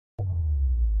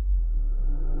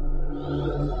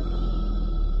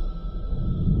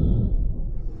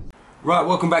Right,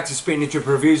 welcome back to Spitting the Drip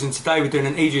Reviews, and today we're doing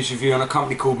an e-juice review on a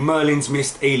company called Merlins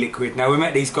Mist E-Liquid. Now, we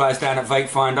met these guys down at Vape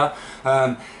Finder.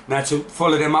 Now, to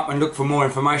follow them up and look for more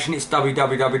information, it's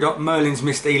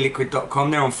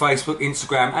www.merlinsmisteliquid.com. They're on Facebook,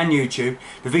 Instagram and YouTube.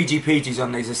 The VGPGs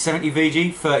on these are 70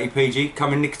 VG, 30 PG,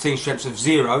 come in nicotine strengths of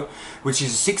 0, which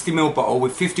is a 60ml bottle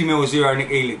with 50ml zero nic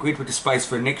e-liquid with the space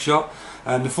for a nic shot.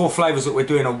 The four flavours that we're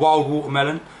doing are Wild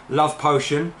Watermelon, Love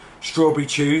Potion, Strawberry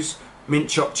Chews,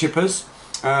 Mint CHOC Chippers.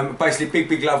 Basically,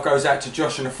 big love goes out to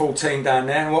Josh and the full team down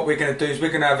there. And what we're going to do is we're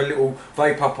going to have a little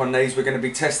vape up on these. We're going to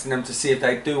be testing them to see if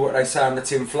they do what they say on the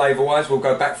tin flavour wise. We'll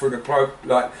go back through the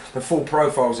full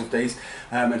profiles of these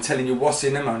and telling you what's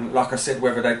in them, and like I said,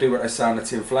 whether they do what they say on the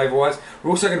tin flavour wise.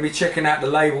 We're also going to be checking out the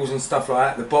labels and stuff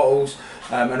like that, the bottles,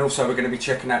 and also we're going to be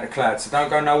checking out the clouds. So don't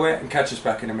go nowhere and catch us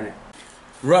back in a minute.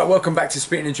 Right, welcome back to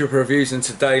Spitting the Drip Reviews, and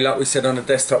today, like we said on the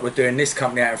desktop, we're doing this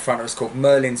company out in front of us called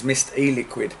Merlins Mist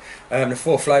E-Liquid. The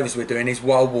four flavours we're doing is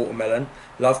Wild Watermelon,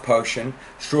 Love Potion,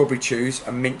 Strawberry Chews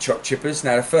and Mint CHOC Chippers.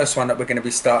 Now the first one that we're going to be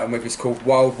starting with is called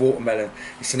Wild Watermelon.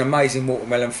 It's an amazing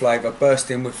watermelon flavour,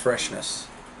 bursting with freshness.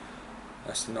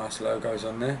 That's the nice logos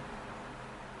on there.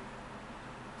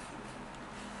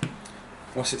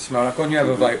 What's it smell like? Go on, you have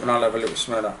a vape and I'll have a little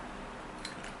smeller.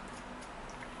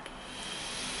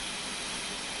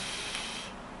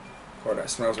 God,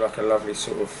 that smells like a lovely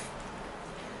sort of...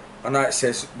 I know it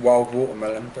says wild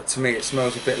watermelon, but to me it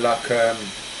smells a bit like a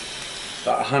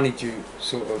honeydew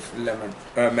sort of melon.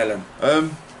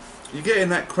 You're getting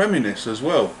that creaminess as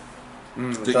well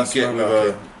that you get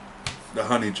with the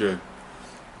honeydew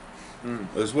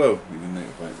as well. You can need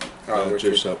to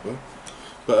juice up,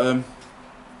 but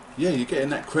yeah, you're getting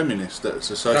that creaminess that's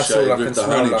associated with the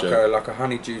honeydew. Like a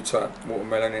honeydew type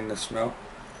watermelon in the smell.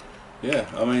 Yeah,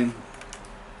 I mean,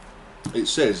 it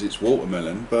says it's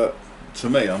watermelon, but to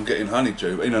me I'm getting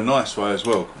honeydew in a nice way as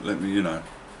well. Let me, you know,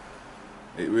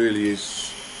 it really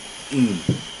is.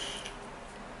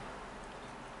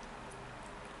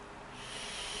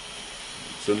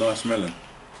 It's a nice melon.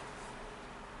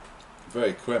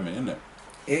 Very creamy, isn't it?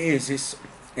 It is.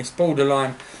 It's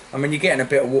borderline. I mean, you're getting a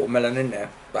bit of watermelon in there,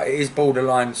 but it is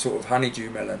borderline sort of honeydew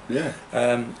melon. Yeah.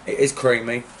 It is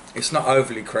creamy. It's not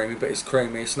overly creamy, but it's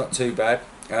creamy. It's not too bad.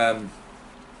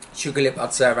 Sugar lip,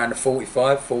 I'd say around a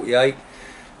 45, 48,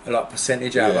 like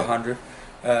percentage out of 100.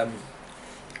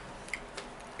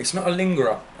 It's not a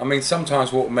lingerer. I mean,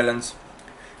 sometimes watermelons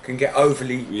can get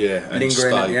overly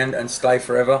lingering at the end and stay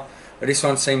forever. But this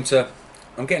one seemed to,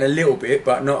 I'm getting a little bit,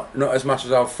 but not as much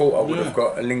as I thought I would have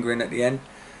got a lingering at the end.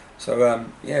 So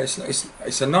yeah,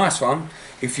 it's a nice one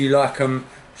if you like them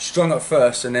strong at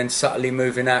first and then subtly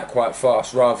moving out quite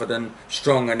fast, rather than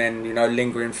strong and then, you know,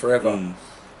 lingering forever.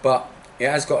 But it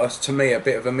has got, to me, a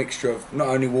bit of a mixture of not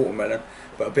only watermelon,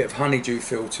 but a bit of honeydew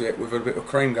feel to it with a bit of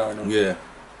cream going on. Yeah.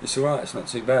 It's alright, it's not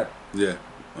too bad. Yeah,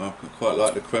 I quite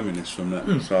like the creaminess from that.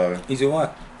 So he's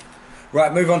alright.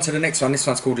 Right, move on to the next one. This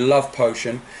one's called Love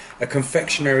Potion, a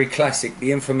confectionery classic,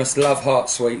 the infamous Love Heart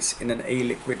Sweets in an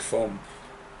e-liquid form.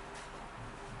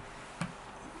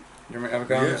 You want me to have a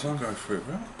go on this one? Go for it,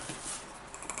 bro.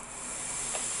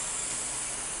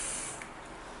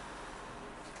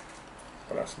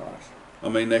 Well, that's nice. I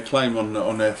mean, their claim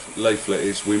on their leaflet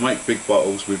is, we make big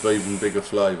bottles with even bigger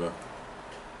flavour.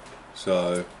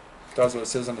 So does what it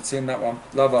says on the tin, that one.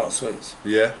 Love Heart Sweets.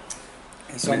 Yeah.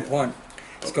 It's on point.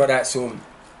 It's got that sort of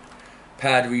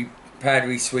powdery,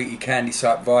 sweety candy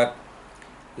type vibe.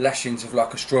 Lashings of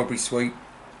like a strawberry sweet.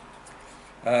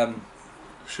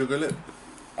 Sugar lip.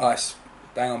 Ice.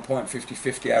 Bang on point,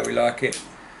 50-50, how we like it.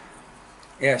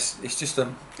 Yes, it's just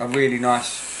a really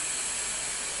nice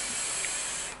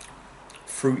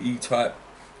fruity type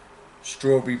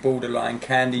strawberry borderline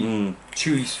candy,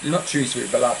 chewy, not chewy sweet,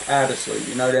 but like powder sweet,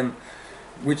 you know, them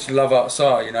which Love Hearts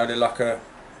are, you know, they're like a...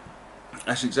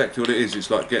 That's exactly what it is. It's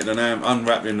like getting an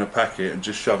unwrapping a packet and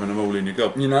just shoving them all in your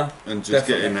gob, you know, and just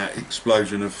getting that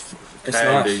explosion of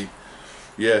candy. Nice.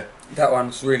 Yeah, that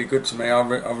one's really good to me. I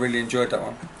really enjoyed that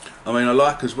one. I mean, I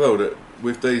like as well that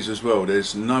with these as well,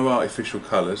 there's no artificial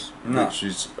colours, which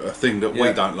is a thing that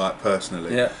we don't like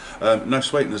personally. No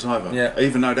sweeteners either.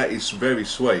 Even though that is very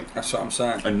sweet. That's what I'm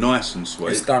saying. And nice and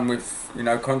sweet. It's done with, you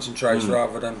know, concentrates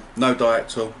rather than... No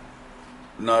diactyl,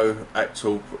 no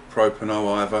actyl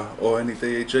propanol either, or any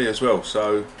DEG as well.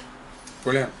 So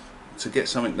brilliant. To get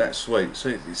something that sweet,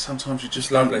 so sometimes you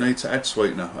just don't need to add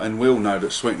sweetener, and we all know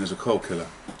that sweetener's a cold killer.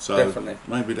 So definitely,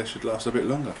 maybe they should last a bit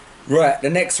longer. Right,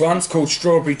 the next one's called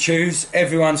Strawberry Chews,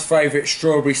 everyone's favourite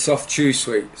strawberry soft chew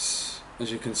sweets,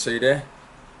 as you can see there.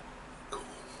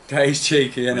 That is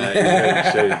cheeky, isn't it? That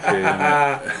is cheeky,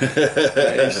 isn't it?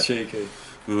 That is cheeky.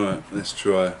 Right, let's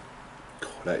try.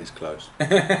 that is close.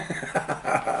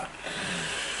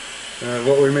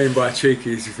 What we mean by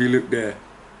cheeky is if you look there.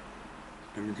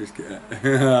 Let me just get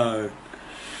that.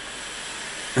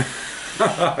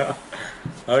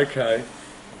 Okay.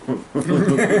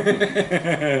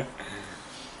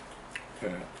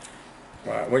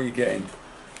 Right, what are you getting?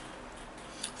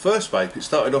 First vape, it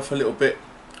started off a little bit,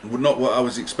 not what I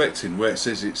was expecting, where it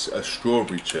says it's a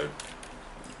strawberry chew.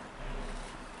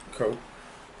 Cool.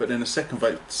 But then the second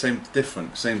vape seemed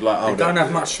different. Seemed like, oh, it don't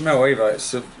have much smell either.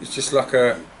 It's just like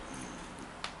a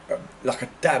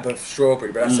dab of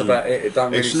strawberry, but that's about it. It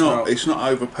don't really smell. It's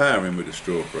not overpowering with the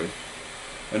strawberry.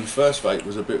 And the first vape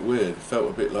was a bit weird. It felt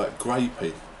a bit like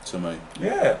grapey to me.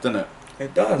 Yeah. Doesn't it?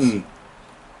 It does.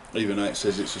 Even though it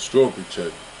says it's a strawberry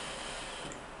chew.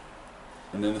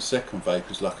 And then the second vape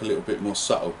is like a little bit more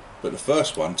subtle. But the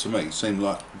first one, to me, seemed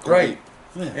like grape.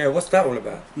 Yeah. Yeah, what's that all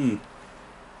about?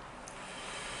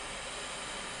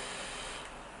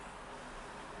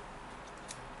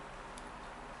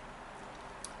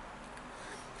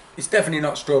 It's definitely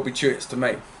not strawberry chewits to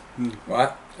me,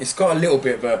 right? It's got a little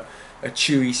bit of a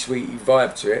chewy, sweety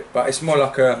vibe to it, but it's more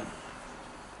like a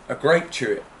grape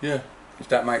chewit. Yeah. If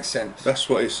that makes sense. That's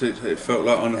what it felt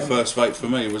like on the first vape for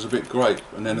me. It was a bit grape,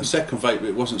 and then the second vape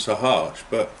it wasn't so harsh,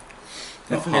 but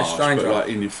definitely not harsh, a strange but one. like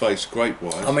in your face grape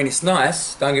wise. I mean, it's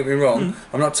nice. Don't get me wrong.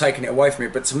 I'm not taking it away from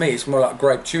it, but to me, it's more like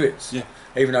grape chewits. Yeah.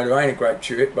 Even though there ain't a grape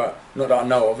chewit, but not that I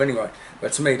know of anyway.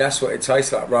 But to me, that's what it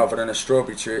tastes like rather than a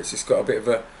strawberry chewit. It's got a bit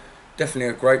of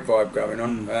definitely a grape vibe going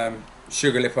on.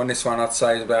 Sugar lip on this one, I'd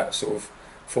say is about sort of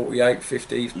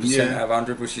 48-50% out of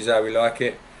 100, which is how we like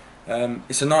it.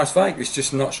 It's a nice vape. It's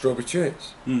just not strawberry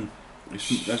chewits.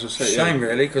 As I say, shame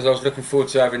really, because I was looking forward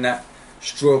to having that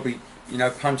strawberry,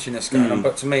 punchiness going on.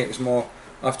 But to me, it was more.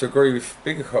 I have to agree with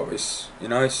Bigger Cop. It's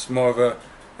it's more of a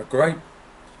grape.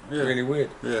 Yeah. Really weird.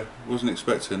 Yeah, wasn't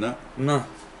expecting that. No.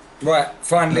 Right,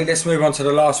 finally, let's move on to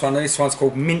the last one. This one's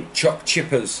called Mint CHOC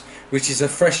Chippers, which is a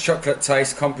fresh chocolate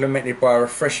taste complemented by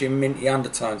refreshing minty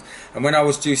undertones. And when I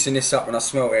was juicing this up and I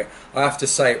smelt it, I have to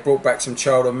say it brought back some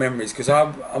childhood memories, because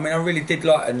I really did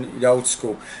like the old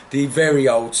school, the very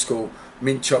old school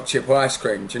mint choc chip ice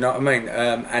cream. Do you know what I mean?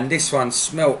 And this one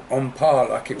smelt on par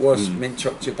like it was mint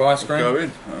choc chip ice cream. Go in,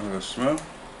 have a smell.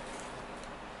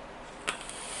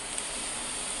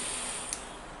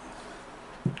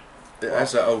 It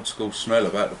has that old school smell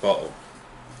about the bottle.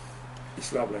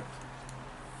 It's lovely.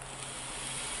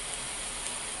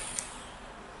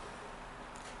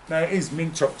 Now it is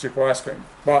mint choc chip ice cream,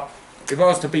 but if I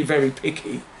was to be very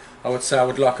picky, I would say I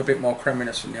would like a bit more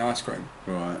creaminess from the ice cream.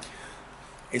 Right.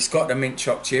 It's got the mint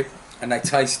choc chip, and they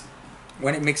taste,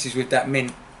 when it mixes with that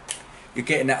mint, you're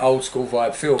getting that old school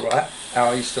vibe feel, right? How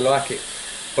I used to like it.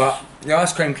 But the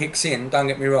ice cream kicks in, don't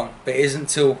get me wrong, but it isn't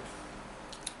till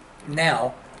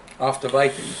now, after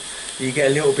vaping, you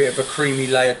get a little bit of a creamy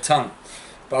layered tongue.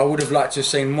 But I would have liked to have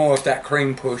seen more of that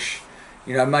cream push,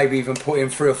 maybe even put in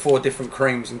 3 or 4 different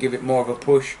creams and give it more of a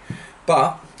push.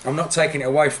 But I'm not taking it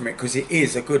away from it, because it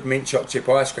is a good mint choc chip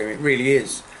ice cream, it really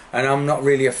is. And I'm not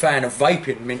really a fan of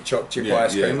vaping mint choc chip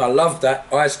ice cream. I love that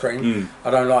ice cream,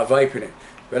 I don't like vaping it.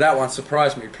 But that one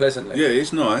surprised me pleasantly. Yeah,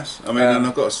 it's nice. I mean, and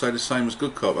I've got to say the same as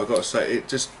Good Cop. I've got to say it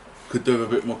just could do with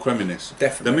a bit more creaminess.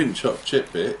 Definitely. The mint choc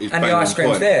chip bit is and the ice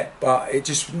cream's there, but it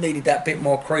just needed that bit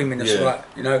more creaminess,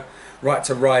 right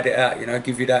to ride it out,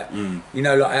 give you that,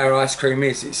 like our ice cream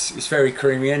is, it's very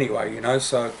creamy anyway,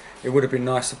 so it would have been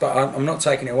nice. But I'm not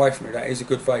taking it away from it, that is a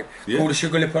good vape. Yeah. Call the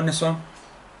sugar lip on this one?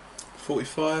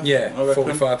 45? Yeah,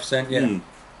 45%, yeah.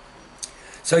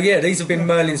 So yeah, these have been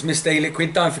Merlin's Mr.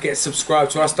 E-Liquid. Don't forget to subscribe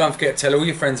to us. Don't forget to tell all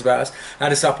your friends about us.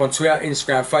 Add us up on Twitter,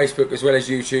 Instagram, Facebook, as well as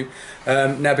YouTube.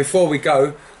 Now, before we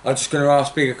go, I'm just going to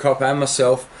ask Bigger Cop and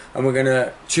myself, and we're going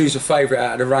to choose a favourite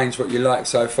out of the range what you like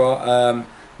so far.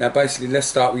 Now, basically, let's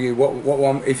start with you. What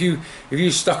one? If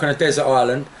you stuck on a desert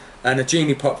island and a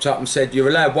genie popped up and said you're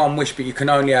allowed one wish, but you can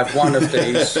only have one of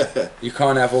these, you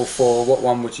can't have all 4. What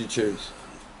one would you choose?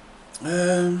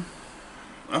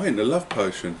 I think the love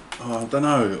potion. Oh, I don't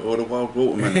know, or the wild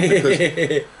watermelon.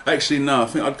 Because actually, no, I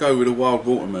think I'd go with the wild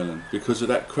watermelon because of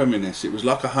that creaminess. It was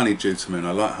like a honeydew to me, and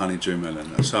I like honeydew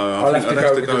melon. So I'll have to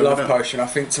go with the love potion. I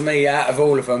think to me, out of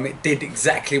all of them, it did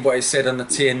exactly what it said on the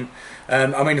tin.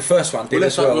 I mean, the first one did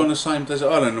as well. We're on the same desert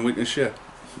island and we can share.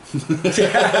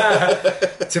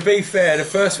 To be fair, the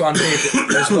first one did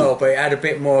as well, but it had a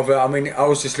bit more of a, I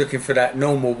was just looking for that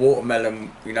normal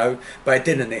watermelon, but it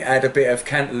didn't. It had a bit of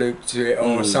cantaloupe to it,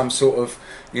 or some sort of,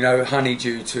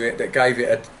 honeydew to it that gave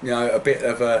it a bit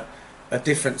of a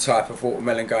different type of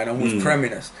watermelon going on with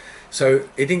creaminess. So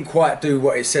it didn't quite do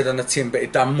what it said on the tin, but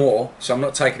it done more. So I'm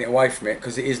not taking it away from it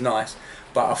because it is nice.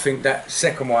 but I think that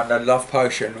second one, the Love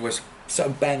Potion, was so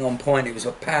bang on point. It was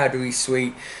a powdery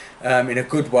sweet, in a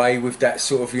good way, with that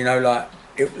sort of, you know, like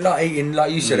eating,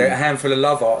 like you said, a handful of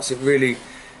Love Arts. It really,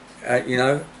 you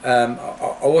know,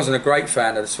 I wasn't a great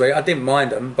fan of the sweet. I didn't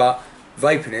mind them, but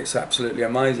vaping it's absolutely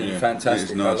amazing, fantastic.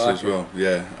 It's nice, I like as well.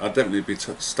 Yeah, I'd definitely be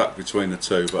stuck between the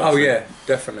two. But oh yeah,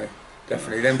 definitely.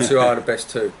 Them two are the best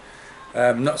two.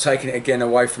 Not taking it again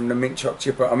away from the mint choc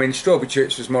chip. I mean, strawberry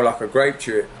chips was more like a grape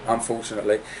chip,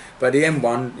 unfortunately. But the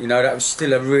M1, you know, that was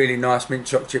still a really nice mint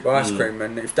choc chip ice cream.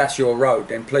 And if that's your road,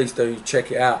 then please do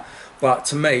check it out. But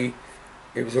to me,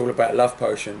 it was all about Love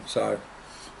Potion. So,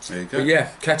 there you go. But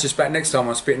yeah, catch us back next time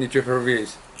on Spitting the Dripper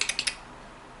Reviews.